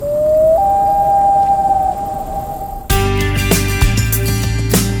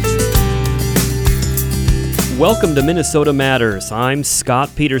Welcome to Minnesota Matters. I'm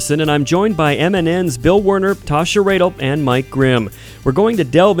Scott Peterson, and I'm joined by MNN's Bill Werner, Tasha Radel, and Mike Grimm. We're going to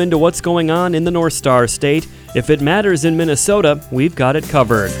delve into what's going on in the North Star State. If it matters in Minnesota, we've got it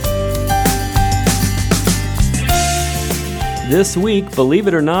covered. This week, believe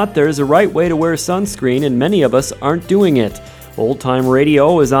it or not, there's a right way to wear sunscreen, and many of us aren't doing it. Old Time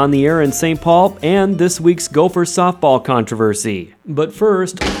Radio is on the air in St. Paul, and this week's Gopher softball controversy. But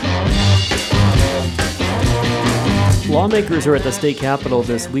first, lawmakers are at the state capitol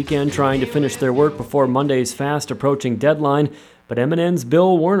this weekend trying to finish their work before Monday's fast approaching deadline, but MNN's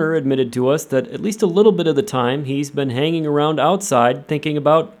Bill Werner admitted to us that at least a little bit of the time he's been hanging around outside thinking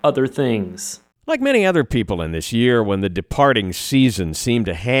about other things. Like many other people in this year when the departing season seemed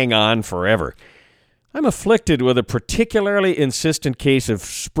to hang on forever, I'm afflicted with a particularly insistent case of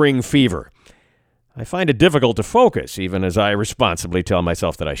spring fever. I find it difficult to focus, even as I responsibly tell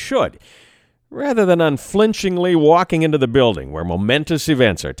myself that I should, rather than unflinchingly walking into the building where momentous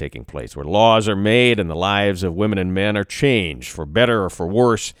events are taking place, where laws are made and the lives of women and men are changed, for better or for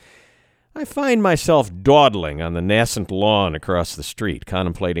worse. I find myself dawdling on the nascent lawn across the street,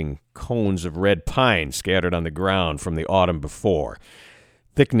 contemplating cones of red pine scattered on the ground from the autumn before,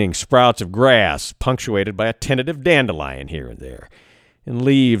 thickening sprouts of grass punctuated by a tentative dandelion here and there, and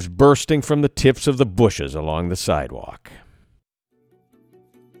leaves bursting from the tips of the bushes along the sidewalk.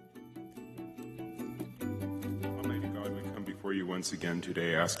 Once again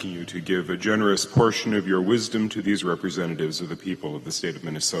today, asking you to give a generous portion of your wisdom to these representatives of the people of the state of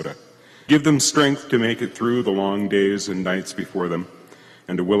Minnesota. Give them strength to make it through the long days and nights before them,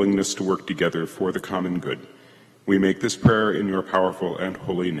 and a willingness to work together for the common good. We make this prayer in your powerful and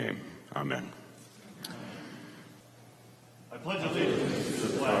holy name. Amen. I pledge allegiance to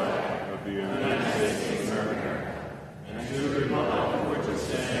the flag of the United States of America and to the republic for which it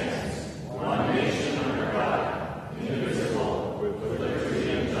stands, one nation under God, indivisible, with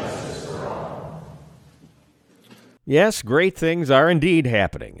liberty and justice for all. Yes, great things are indeed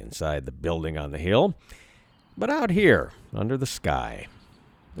happening inside the building on the hill. But out here, under the sky,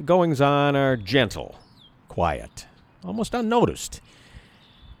 the goings-on are gentle, quiet, almost unnoticed,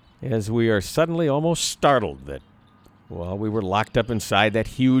 as we are suddenly almost startled that while we were locked up inside that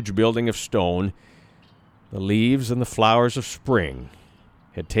huge building of stone, the leaves and the flowers of spring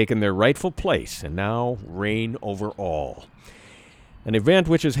had taken their rightful place and now reign over all. An event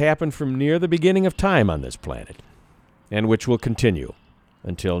which has happened from near the beginning of time on this planet, and which will continue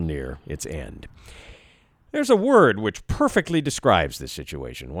until near its end. There's a word which perfectly describes this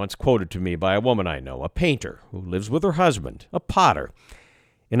situation, once quoted to me by a woman I know, a painter who lives with her husband, a potter,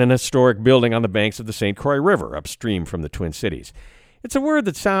 in an historic building on the banks of the St. Croix River, upstream from the Twin Cities. It's a word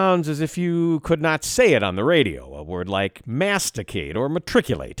that sounds as if you could not say it on the radio, a word like masticate or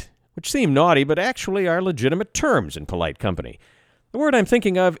matriculate, which seem naughty but actually are legitimate terms in polite company. The word I'm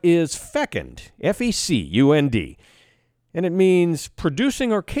thinking of is fecund, F-E-C-U-N-D, and it means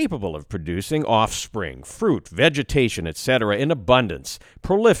producing or capable of producing offspring, fruit, vegetation, etc. in abundance,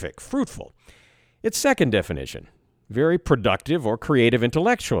 prolific, fruitful. Its second definition, very productive or creative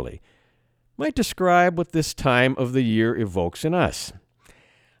intellectually, might describe what this time of the year evokes in us.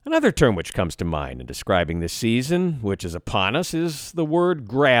 Another term which comes to mind in describing this season, which is upon us, is the word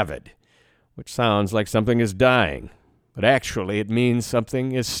gravid, which sounds like something is dying, but actually it means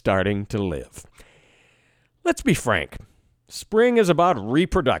something is starting to live. Let's be frank. Spring is about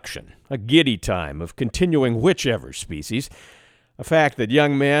reproduction, a giddy time of continuing whichever species, a fact that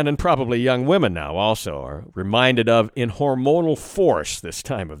young men and probably young women now also are reminded of in hormonal force this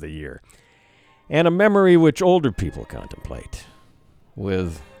time of the year, and a memory which older people contemplate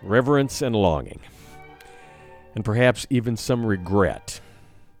with reverence and longing, and perhaps even some regret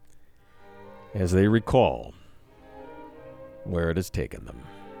as they recall where it has taken them.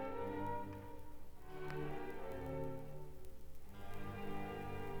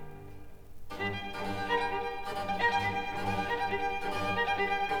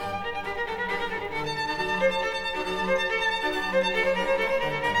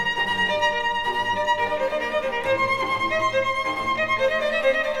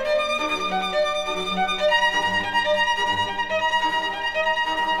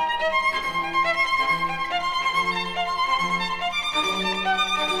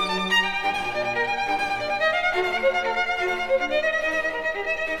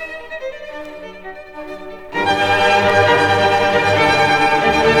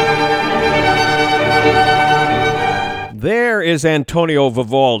 There is Antonio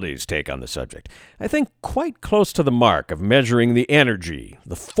Vivaldi's take on the subject. I think quite close to the mark of measuring the energy,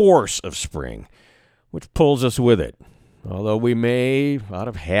 the force of spring, which pulls us with it, although we may, out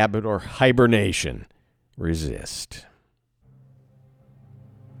of habit or hibernation, resist.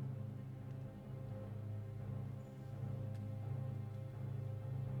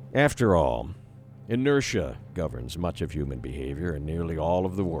 After all, inertia governs much of human behavior in nearly all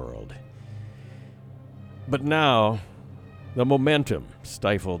of the world. But now, the momentum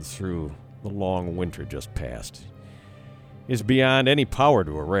stifled through the long winter just past is beyond any power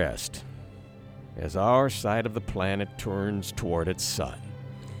to arrest, as our side of the planet turns toward its sun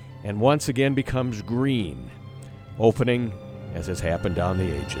and once again becomes green, opening, as has happened down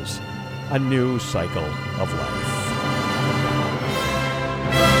the ages, a new cycle of life.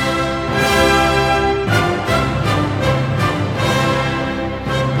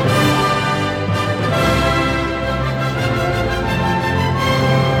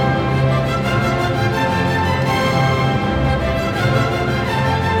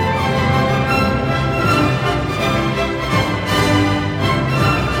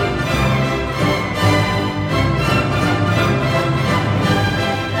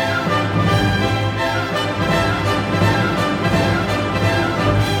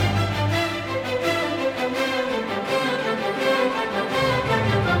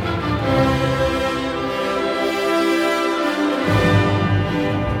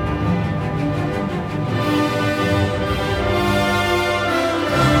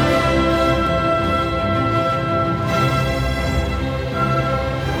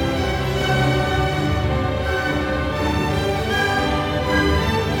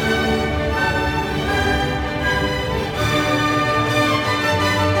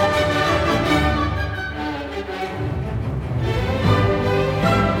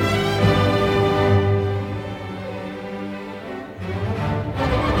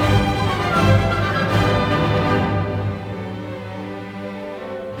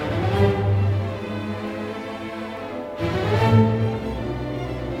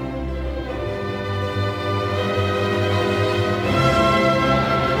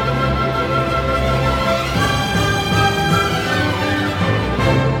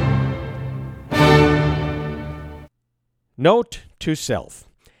 Note to self.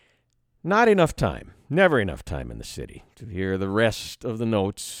 Not enough time, never enough time in the city to hear the rest of the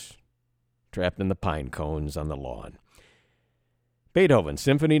notes trapped in the pine cones on the lawn. Beethoven,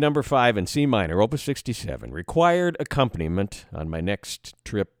 Symphony No. 5 in C minor, Opus 67, required accompaniment on my next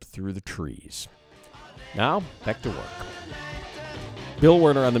trip through the trees. Now, back to work. Bill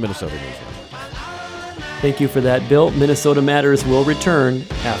Werner on the Minnesota Newsroom. Thank you for that, Bill. Minnesota Matters will return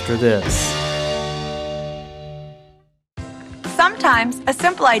after this. Sometimes a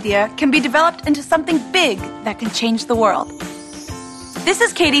simple idea can be developed into something big that can change the world. This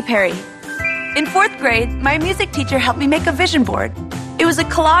is Katy Perry. In 4th grade, my music teacher helped me make a vision board. It was a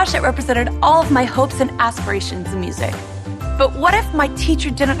collage that represented all of my hopes and aspirations in music. But what if my teacher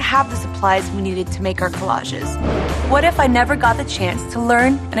didn't have the supplies we needed to make our collages? What if I never got the chance to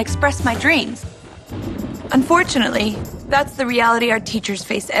learn and express my dreams? Unfortunately, that's the reality our teachers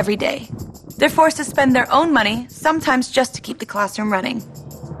face every day. They're forced to spend their own money, sometimes just to keep the classroom running.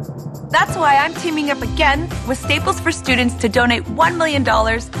 That's why I'm teaming up again with Staples for Students to donate $1 million to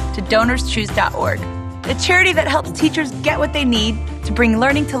DonorsChoose.org, a charity that helps teachers get what they need to bring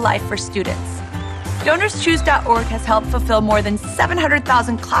learning to life for students. DonorsChoose.org has helped fulfill more than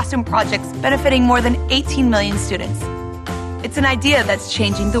 700,000 classroom projects benefiting more than 18 million students. It's an idea that's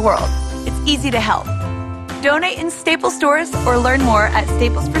changing the world. It's easy to help. Donate in Staples stores or learn more at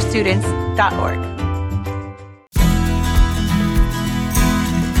staplesforstudents.org.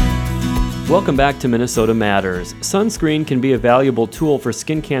 Welcome back to Minnesota Matters. Sunscreen can be a valuable tool for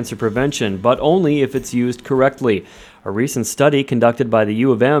skin cancer prevention, but only if it's used correctly. A recent study conducted by the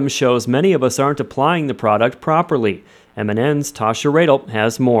U of M shows many of us aren't applying the product properly. MNN's Tasha Radel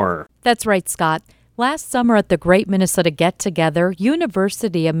has more. That's right, Scott. Last summer at the Great Minnesota Get-Together,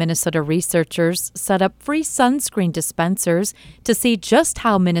 University of Minnesota researchers set up free sunscreen dispensers to see just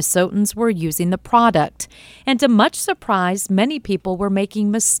how Minnesotans were using the product. And to much surprise, many people were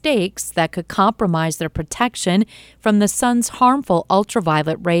making mistakes that could compromise their protection from the sun's harmful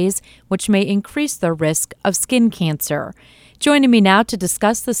ultraviolet rays, which may increase their risk of skin cancer. Joining me now to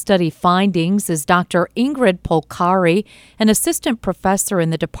discuss the study findings is Dr. Ingrid Polcari, an assistant professor in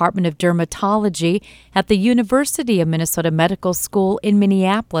the Department of Dermatology at the University of Minnesota Medical School in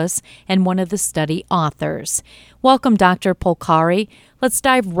Minneapolis and one of the study authors. Welcome, Dr. Polcari. Let's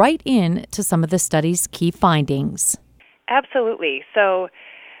dive right in to some of the study's key findings. Absolutely. So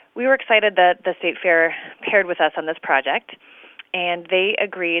we were excited that the State Fair paired with us on this project, and they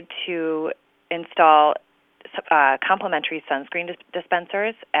agreed to install complimentary sunscreen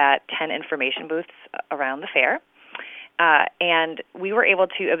dispensers at 10 information booths around the fair. and we were able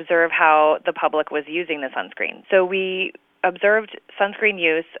to observe how the public was using the sunscreen. So we observed sunscreen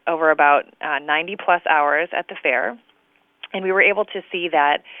use over about 90-plus hours at the fair, and we were able to see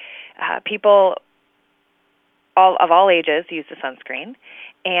that people of all ages use the sunscreen,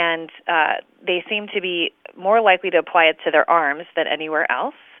 and they seem to be more likely to apply it to their arms than anywhere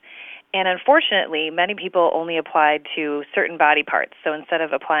else. And unfortunately, many people only applied to certain body parts. So instead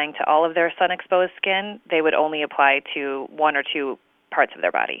of applying to all of their sun-exposed skin, they would only apply to one or two parts of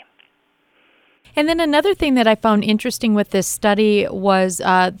their body. And then another thing that I found interesting with this study was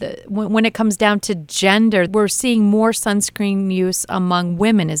when it comes down to gender, we're seeing more sunscreen use among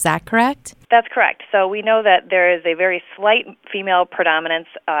women. Is that correct? That's correct. So we know that there is a very slight female predominance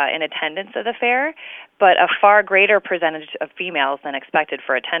in attendance at the fair, but a far greater percentage of females than expected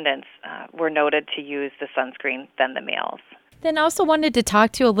for attendance were noted to use the sunscreen than the males. Then I also wanted to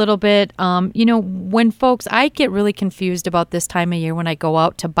talk to you a little bit, when folks, I get really confused about this time of year when I go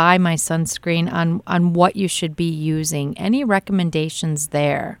out to buy my sunscreen on what you should be using. Any recommendations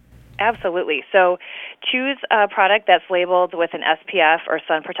there? Absolutely. So choose a product that's labeled with an SPF or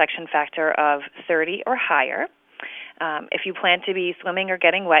sun protection factor of 30 or higher. If you plan to be swimming or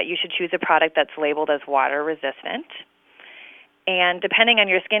getting wet, you should choose a product that's labeled as water resistant. And depending on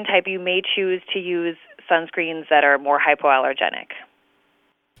your skin type, you may choose to use sunscreens that are more hypoallergenic.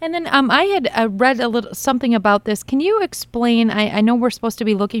 And then I had read a little something about this. Can you explain? I know we're supposed to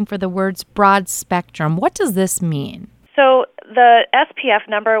be looking for the words broad spectrum. What does this mean? So the SPF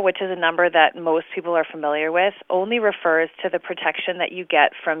number, which is a number that most people are familiar with, only refers to the protection that you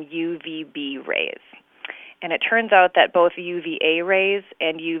get from UVB rays. And it turns out that both UVA rays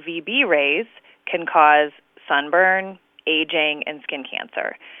and UVB rays can cause sunburn, aging, and skin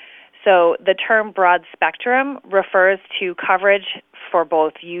cancer. So the term broad spectrum refers to coverage for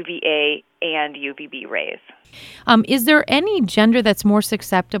both UVA and UVB rays. Is there any gender that's more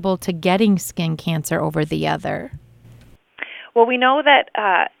susceptible to getting skin cancer over the other? Well, we know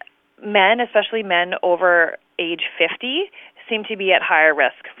that men, especially men over age 50, seem to be at higher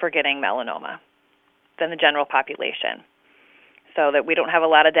risk for getting melanoma than the general population. So that we don't have a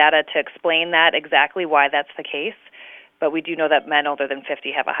lot of data to explain that exactly why that's the case, but we do know that men older than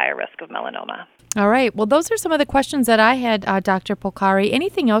 50 have a higher risk of melanoma. All right. Well, those are some of the questions that I had, Dr. Polcari.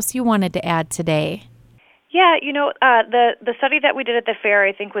 Anything else you wanted to add today? Yeah, the study that we did at the fair,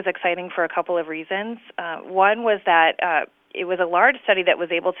 I think, was exciting for a couple of reasons. One was that it was a large study that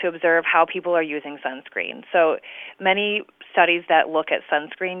was able to observe how people are using sunscreen. So many studies that look at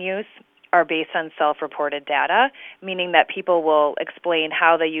sunscreen use are based on self-reported data, meaning that people will explain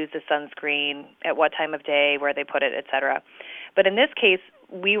how they use the sunscreen, at what time of day, where they put it, et cetera. But in this case,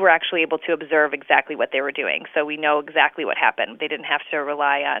 we were actually able to observe exactly what they were doing, so we know exactly what happened. They didn't have to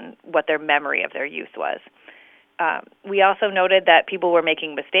rely on what their memory of their use was. We also noted that people were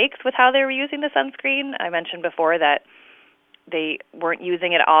making mistakes with how they were using the sunscreen. I mentioned before that they weren't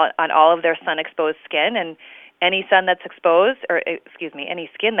using it all on all of their sun-exposed skin, and any skin that's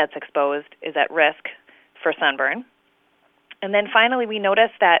exposed is at risk for sunburn. And then finally, we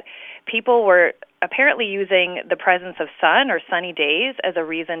noticed that people were apparently using the presence of sun or sunny days as a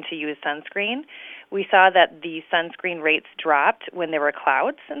reason to use sunscreen. We saw that the sunscreen rates dropped when there were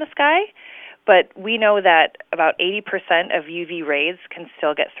clouds in the sky, but we know that about 80% of UV rays can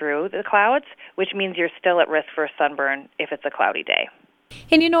still get through the clouds, which means you're still at risk for sunburn if it's a cloudy day.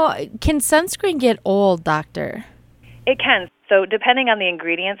 And can sunscreen get old, doctor? It can. So depending on the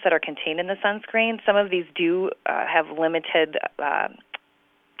ingredients that are contained in the sunscreen, some of these do have limited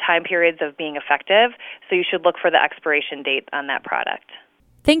time periods of being effective, so you should look for the expiration date on that product.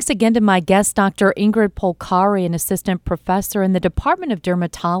 Thanks again to my guest, Dr. Ingrid Polcari, an assistant professor in the Department of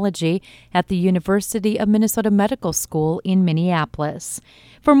Dermatology at the University of Minnesota Medical School in Minneapolis.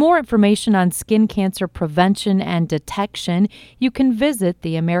 For more information on skin cancer prevention and detection, you can visit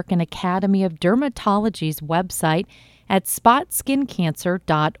the American Academy of Dermatology's website at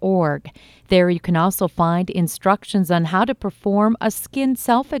spotskincancer.org. There you can also find instructions on how to perform a skin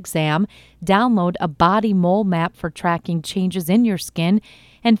self-exam, download a body mole map for tracking changes in your skin,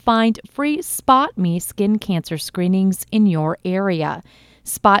 and find free Spot Me skin cancer screenings in your area.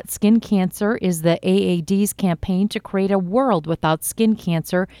 Spot Skin Cancer is the AAD's campaign to create a world without skin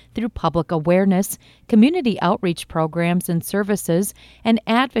cancer through public awareness, community outreach programs and services, and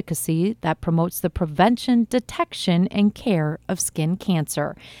advocacy that promotes the prevention, detection, and care of skin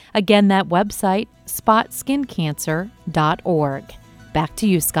cancer. Again, that website, spotskincancer.org. Back to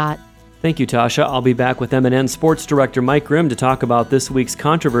you, Scott. Thank you, Tasha. I'll be back with MNN Sports Director Mike Grimm to talk about this week's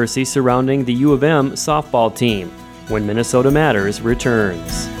controversy surrounding the U of M softball team when Minnesota Matters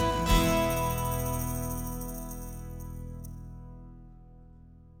returns.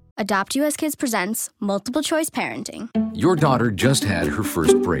 Adopt US Kids presents Multiple Choice Parenting. Your daughter just had her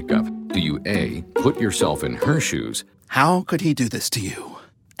first breakup. Do you A, put yourself in her shoes? How could he do this to you?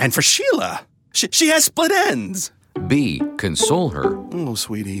 And for Sheila, she has split ends. B, console her? Oh,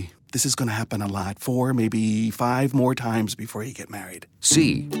 sweetie, this is going to happen a lot. 4, maybe 5 more times before you get married.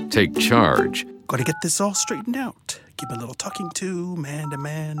 C, take charge? Got to get this all straightened out. Give a little talking to, man to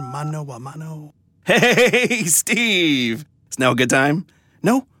man, mano a mano. Hey, Steve! Is now a good time?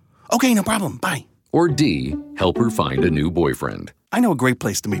 No? Okay, no problem. Bye. Or D, help her find a new boyfriend? I know a great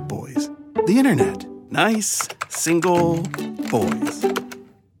place to meet boys. The internet. Nice, single boys.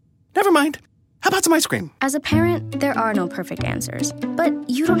 Never mind. How about some ice cream? As a parent, there are no perfect answers. But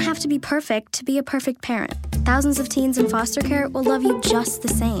you don't have to be perfect to be a perfect parent. Thousands of teens in foster care will love you just the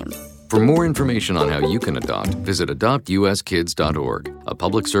same. For more information on how you can adopt, visit adoptuskids.org. A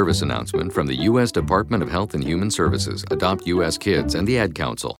public service announcement from the U.S. Department of Health and Human Services, Adopt U.S. Kids, and the Ad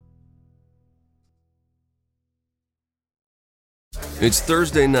Council. It's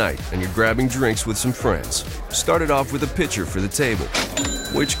Thursday night, and you're grabbing drinks with some friends. Started off with a pitcher for the table,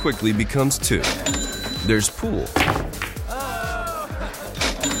 which quickly becomes 2. There's pool.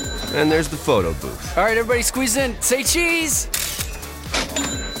 And there's the photo booth. All right, everybody squeeze in. Say cheese!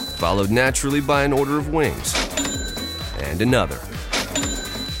 Followed naturally by an order of wings. And another.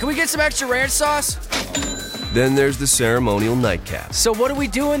 Can we get some extra ranch sauce? Then there's the ceremonial nightcap. So what are we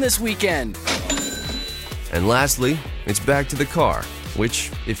doing this weekend? And lastly, it's back to the car, which,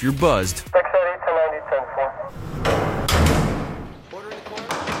 if you're buzzed,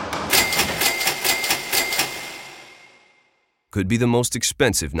 could be the most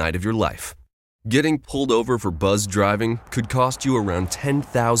expensive night of your life. Getting pulled over for buzz driving could cost you around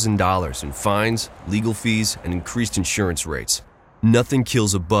 $10,000 in fines, legal fees, and increased insurance rates. Nothing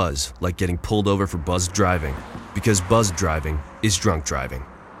kills a buzz like getting pulled over for buzz driving, because buzz driving is drunk driving.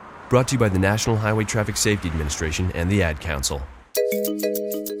 Brought to you by the National Highway Traffic Safety Administration and the Ad Council.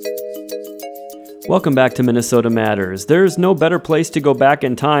 Welcome back to Minnesota Matters. There's no better place to go back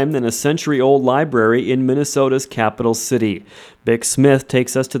in time than a century-old library in Minnesota's capital city. Bick Smith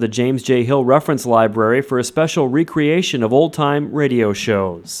takes us to the James J. Hill Reference Library for a special recreation of old-time radio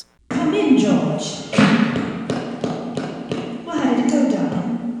shows. Come in, George. Well, how did it go,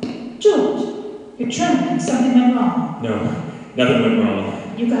 darling? George, you're trembling. Something went wrong. No, nothing went wrong.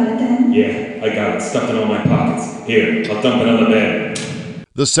 You got it then? Yeah, I got it. Stuffed in all my pockets. Here, I'll dump it on the bed.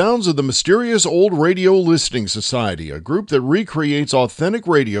 The sounds of the Mysterious Old Radio Listening Society, a group that recreates authentic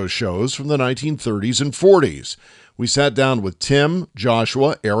radio shows from the 1930s and 40s. We sat down with Tim,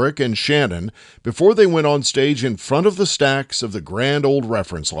 Joshua, Eric, and Shannon before they went on stage in front of the stacks of the Grand Old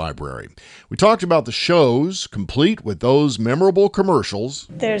Reference Library. We talked about the shows, complete with those memorable commercials.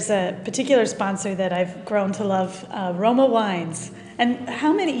 There's a particular sponsor that I've grown to love, Roma Wines. And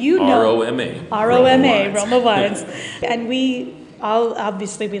how many, you know? R-O-M-A. R-O-M-A, Roma Wines. And we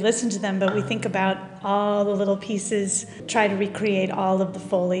listen to them, but we think about all the little pieces, try to recreate all of the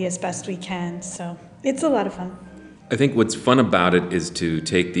Foley as best we can. So it's a lot of fun. I think what's fun about it is to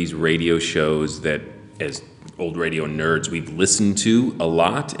take these radio shows that, as old radio nerds, we've listened to a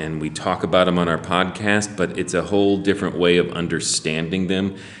lot, and we talk about them on our podcast, but it's a whole different way of understanding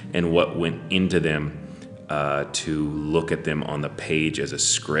them and what went into them, to look at them on the page as a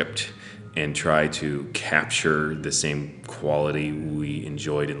script and try to capture the same quality we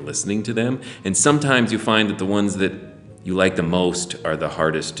enjoyed in listening to them. And sometimes you find that the ones that you like the most are the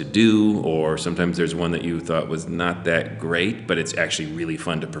hardest to do, or sometimes there's one that you thought was not that great, but it's actually really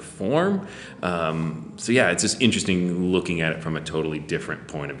fun to perform. So yeah, it's just interesting looking at it from a totally different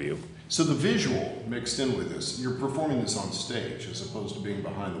point of view. So the visual mixed in with this, you're performing this on stage as opposed to being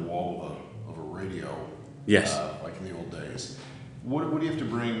behind the wall of a radio. Yes. Like in the old days. What do you have to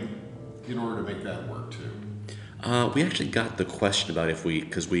bring in order to make that work too? We actually got the question about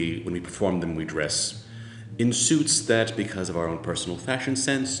because when we perform them, we dress in suits that, because of our own personal fashion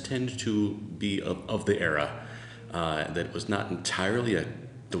sense, tend to be of the era. That was not entirely a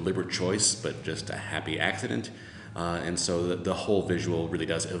deliberate choice, but just a happy accident. And so the whole visual really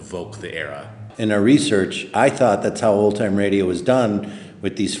does evoke the era. In our research, I thought that's how old-time radio was done,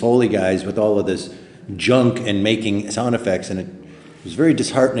 with these Foley guys, with all of this junk and making sound effects, and it was very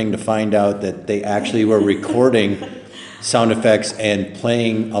disheartening to find out that they actually were recording sound effects and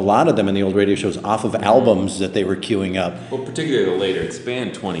playing a lot of them in the old radio shows off of albums that they were queuing up. Well, particularly the later, it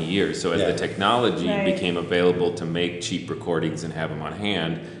spanned 20 years, so as the technology became available to make cheap recordings and have them on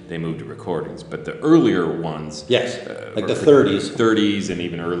hand, they moved to recordings. But the earlier ones, like the 30s. 30s and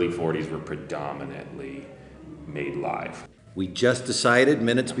even early 40s were predominantly made live. We just decided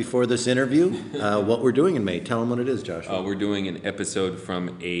minutes before this interview what we're doing in May. Tell them what it is, Joshua. We're doing an episode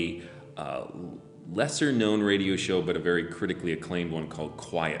from a lesser-known radio show, but a very critically acclaimed one called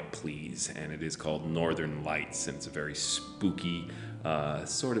Quiet Please, and it is called Northern Lights, and it's a very spooky,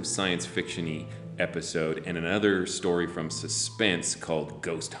 sort of science fiction-y episode, and another story from Suspense called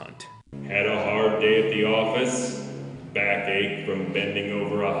Ghost Hunt. Had a hard day at the office? Backache from bending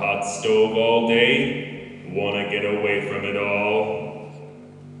over a hot stove all day? Wanna get away from it all?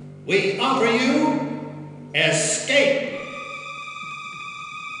 We offer you escape!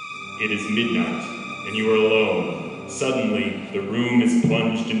 It is midnight, and you are alone. Suddenly, the room is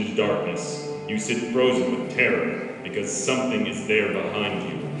plunged into darkness. You sit frozen with terror, because something is there behind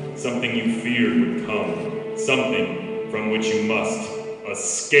you. Something you feared would come. Something from which you must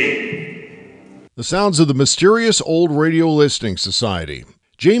escape. The sounds of the mysterious old radio listening society.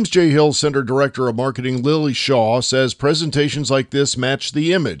 James J. Hill Center Director of Marketing Lily Shaw says presentations like this match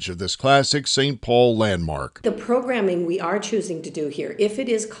the image of this classic St. Paul landmark. The programming we are choosing to do here, if it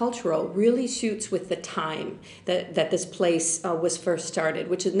is cultural, really shoots with the time that this place was first started,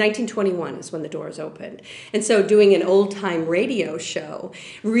 which is 1921 is when the doors opened. And so doing an old-time radio show,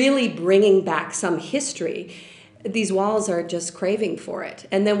 really bringing back some history, these walls are just craving for it.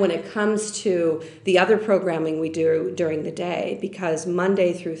 And then when it comes to the other programming we do during the day, because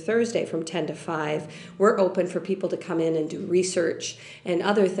Monday through Thursday from 10 to 5, we're open for people to come in and do research and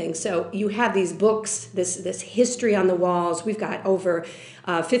other things. So you have these books, this history on the walls. We've got over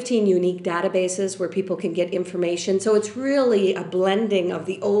 15 unique databases where people can get information. So it's really a blending of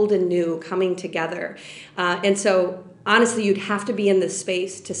the old and new coming together. And so honestly, you'd have to be in this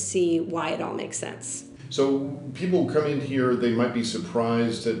space to see why it all makes sense. So people come in here, they might be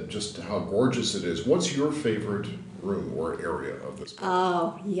surprised at just how gorgeous it is. What's your favorite room or area of this place?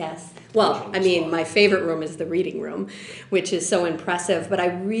 Oh, yes. Well, I mean, my favorite room is the reading room, which is so impressive, but I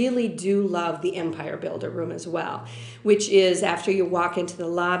really do love the Empire Builder room as well, which is after you walk into the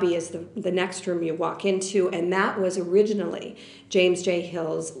lobby is the next room you walk into, and that was originally James J.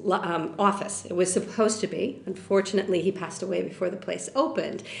 Hill's office. It was supposed to be. Unfortunately, he passed away before the place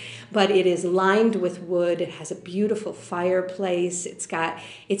opened, but it is lined with wood. It has a beautiful fireplace. It's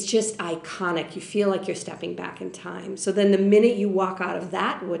just iconic. You feel like you're stepping back in time. So then the minute you walk out of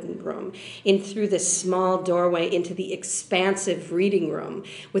that wooden room in through this small doorway into the expansive reading room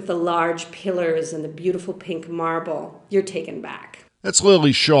with the large pillars and the beautiful pink marble, you're taken back. That's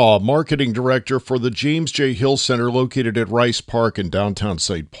Lily Shaw, Marketing Director for the James J. Hill Center located at Rice Park in downtown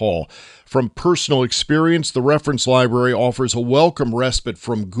St. Paul. From personal experience, the Reference Library offers a welcome respite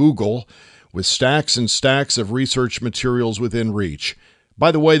from Google with stacks and stacks of research materials within reach.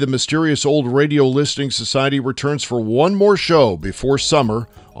 By the way, the mysterious old radio listening society returns for one more show before summer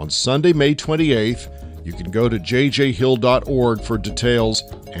on Sunday, May 28th. You can go to jjhill.org for details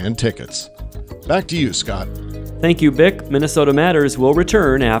and tickets. Back to you, Scott. Thank you, Bick. Minnesota Matters will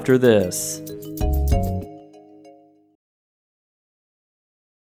return after this.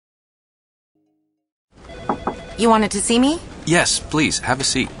 You wanted to see me? Yes, please, have a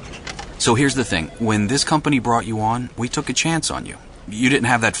seat. So here's the thing. When this company brought you on, we took a chance on you. You didn't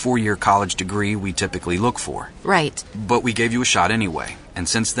have that 4-year college degree we typically look for. Right. But we gave you a shot anyway. And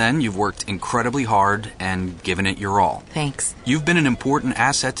since then, you've worked incredibly hard and given it your all. Thanks. You've been an important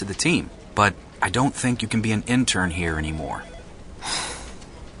asset to the team, but I don't think you can be an intern here anymore.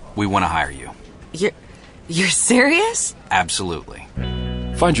 We want to hire you. You're serious? Absolutely.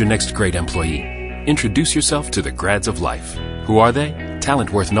 Find your next great employee. Introduce yourself to the Grads of Life. Who are they?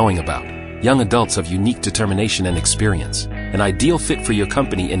 Talent worth knowing about. Young adults of unique determination and experience. An ideal fit for your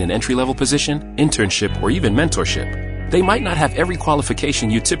company in an entry-level position, internship, or even mentorship. They might not have every qualification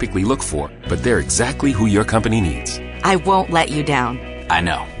you typically look for, but they're exactly who your company needs. I won't let you down. I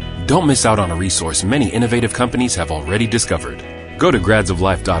know. Don't miss out on a resource many innovative companies have already discovered. Go to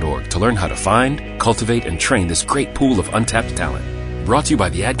gradsoflife.org to learn how to find, cultivate, and train this great pool of untapped talent. Brought to you by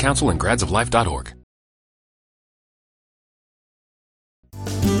the Ad Council and gradsoflife.org.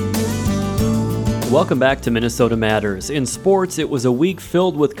 Welcome back to Minnesota Matters. In sports, it was a week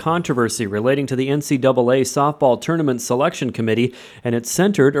filled with controversy relating to the NCAA softball tournament selection committee, and it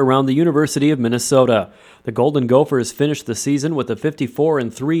centered around the University of Minnesota. The Golden Gophers finished the season with a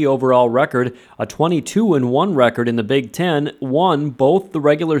 54-3 overall record, a 22-1 record in the Big Ten, won both the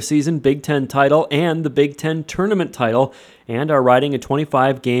regular season Big Ten title and the Big Ten tournament title, and are riding a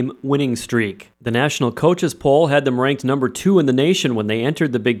 25-game winning streak. The National Coaches Poll had them ranked number 2 in the nation when they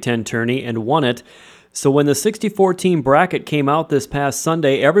entered the Big Ten tourney and won it. So when the 64-team bracket came out this past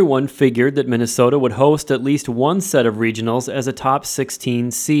Sunday, everyone figured that Minnesota would host at least one set of regionals as a top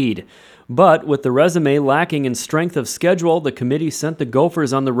 16 seed. But with the resume lacking in strength of schedule, the committee sent the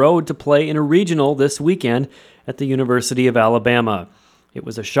Gophers on the road to play in a regional this weekend at the University of Alabama. It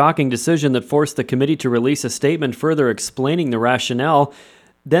was a shocking decision that forced the committee to release a statement further explaining the rationale.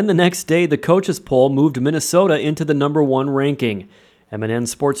 Then the next day, the coaches poll moved Minnesota into the number 1 ranking. MNN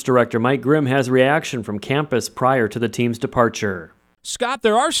Sports Director Mike Grimm has reaction from campus prior to the team's departure. Scott,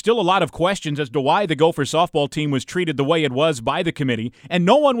 there are still a lot of questions as to why the Gopher softball team was treated the way it was by the committee, and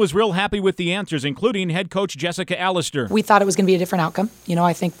no one was real happy with the answers, including head coach Jessica Allister. We thought it was going to be a different outcome.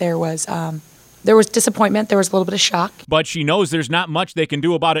 I think there was disappointment, there was a little bit of shock. But she knows there's not much they can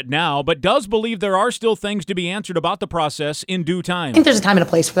do about it now, but does believe there are still things to be answered about the process in due time. I think there's a time and a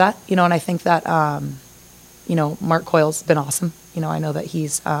place for that, and I think that, Mark Coyle's been awesome. I know that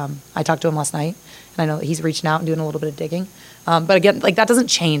he's, I talked to him last night, and I know that he's reaching out and doing a little bit of digging. But again, that doesn't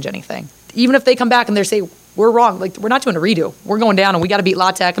change anything. Even if they come back and they say, we're wrong, we're not doing a redo. We're going down and we got to beat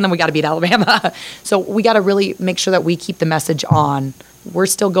La Tech and then we got to beat Alabama. So we got to really make sure that we keep the message on. We're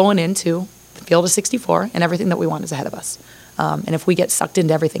still going into the field of 64 and everything that we want is ahead of us. And if we get sucked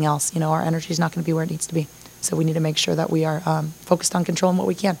into everything else, our energy is not going to be where it needs to be. So we need to make sure that we are focused on controlling what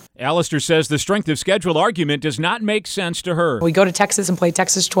we can. Allister says the strength of schedule argument does not make sense to her. We go to Texas and play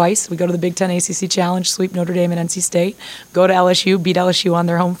Texas twice. We go to the Big Ten ACC Challenge, sweep Notre Dame and NC State. Go to LSU, beat LSU on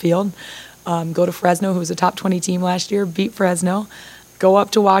their home field. Go to Fresno, who was a top 20 team last year, beat Fresno. Go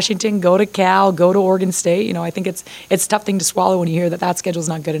up to Washington, go to Cal, go to Oregon State. I think it's a tough thing to swallow when you hear that schedule's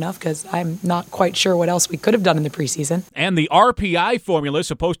not good enough because I'm not quite sure what else we could have done in the preseason. And the RPI formula is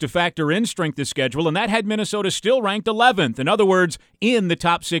supposed to factor in strength of schedule, and that had Minnesota still ranked 11th. In other words, in the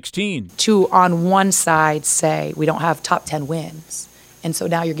top 16. To, on one side, say we don't have top 10 wins, and so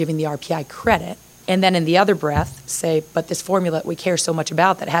now you're giving the RPI credit. And then in the other breath, say, but this formula that we care so much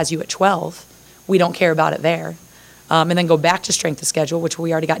about that has you at 12, we don't care about it there. And then go back to strength of schedule, which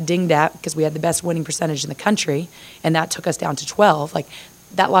we already got dinged at because we had the best winning percentage in the country, and that took us down to 12.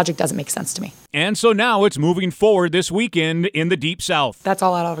 That logic doesn't make sense to me. And so now it's moving forward this weekend in the Deep South. That's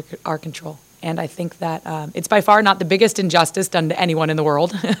all out of our control. And I think that it's by far not the biggest injustice done to anyone in the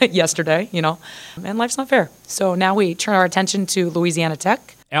world yesterday, and life's not fair. So now we turn our attention to Louisiana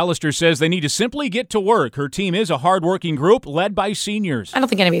Tech. Allister says they need to simply get to work. Her team is a hard-working group led by seniors. I don't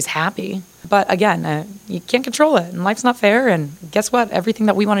think anybody's happy. But again, you can't control it, and life's not fair. And guess what? Everything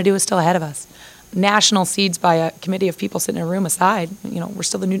that we want to do is still ahead of us. National seeds by a committee of people sitting in a room aside, we're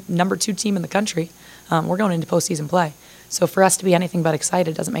still the number 2 team in the country. We're going into postseason play. So for us to be anything but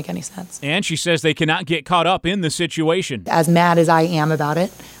excited doesn't make any sense. And she says they cannot get caught up in the situation. As mad as I am about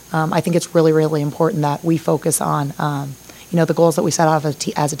it, I think it's really, really important that we focus on the goals that we set out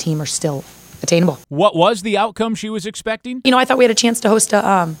as a team are still attainable. What was the outcome she was expecting? I thought we had a chance to host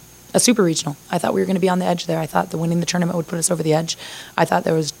a super regional. I thought we were going to be on the edge there. I thought winning the tournament would put us over the edge. I thought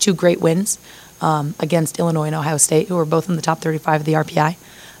there was 2 great wins against Illinois and Ohio State, who were both in the top 35 of the RPI.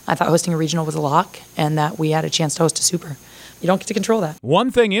 I thought hosting a regional was a lock and that we had a chance to host a super. You don't get to control that.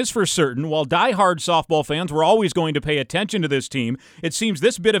 One thing is for certain, while diehard softball fans were always going to pay attention to this team, it seems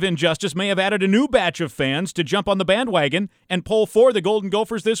this bit of injustice may have added a new batch of fans to jump on the bandwagon and pull for the Golden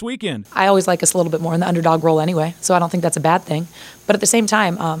Gophers this weekend. I always like us a little bit more in the underdog role anyway, so I don't think that's a bad thing. But at the same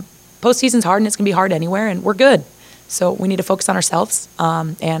time, postseason's hard and it's going to be hard anywhere, and we're good. So we need to focus on ourselves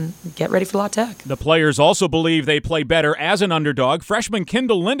and get ready for La Tech. The players also believe they play better as an underdog. Freshman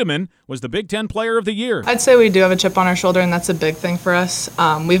Kendall Lindemann was the Big Ten Player of the Year. I'd say we do have a chip on our shoulder, and that's a big thing for us.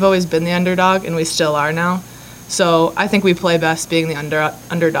 We've always been the underdog, and we still are now. So I think we play best being the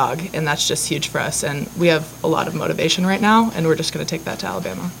underdog, and that's just huge for us. And we have a lot of motivation right now, and we're just going to take that to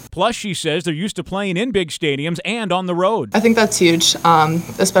Alabama. Plus, she says they're used to playing in big stadiums and on the road. I think that's huge,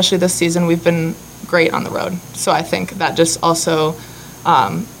 especially this season. We've been great on the road. So I think that just also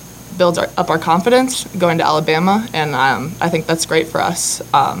builds up our confidence going to Alabama, and I think that's great for us.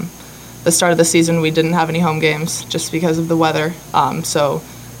 The start of the season, we didn't have any home games just because of the weather, so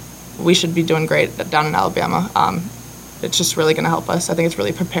we should be doing great down in Alabama. It's just really going to help us. I think it's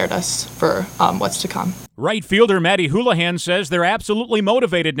really prepared us for what's to come. Right fielder Maddie Houlihan says they're absolutely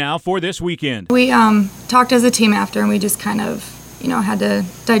motivated now for this weekend. We talked as a team after, and we just kind of had to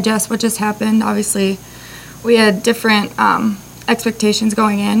digest what just happened. Obviously, we had different expectations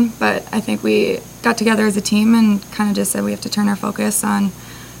going in, but I think we got together as a team and kind of just said we have to turn our focus on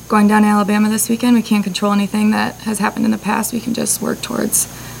going down to Alabama this weekend. We can't control anything that has happened in the past. We can just work towards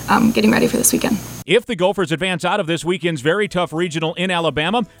getting ready for this weekend. If the Gophers advance out of this weekend's very tough regional in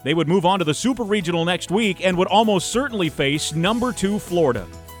Alabama, they would move on to the Super Regional next week and would almost certainly face number 2 Florida.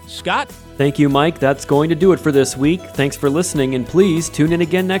 Scott? Thank you, Mike. That's going to do it for this week. Thanks for listening, and please tune in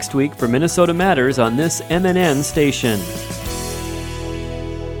again next week for Minnesota Matters on this MNN station.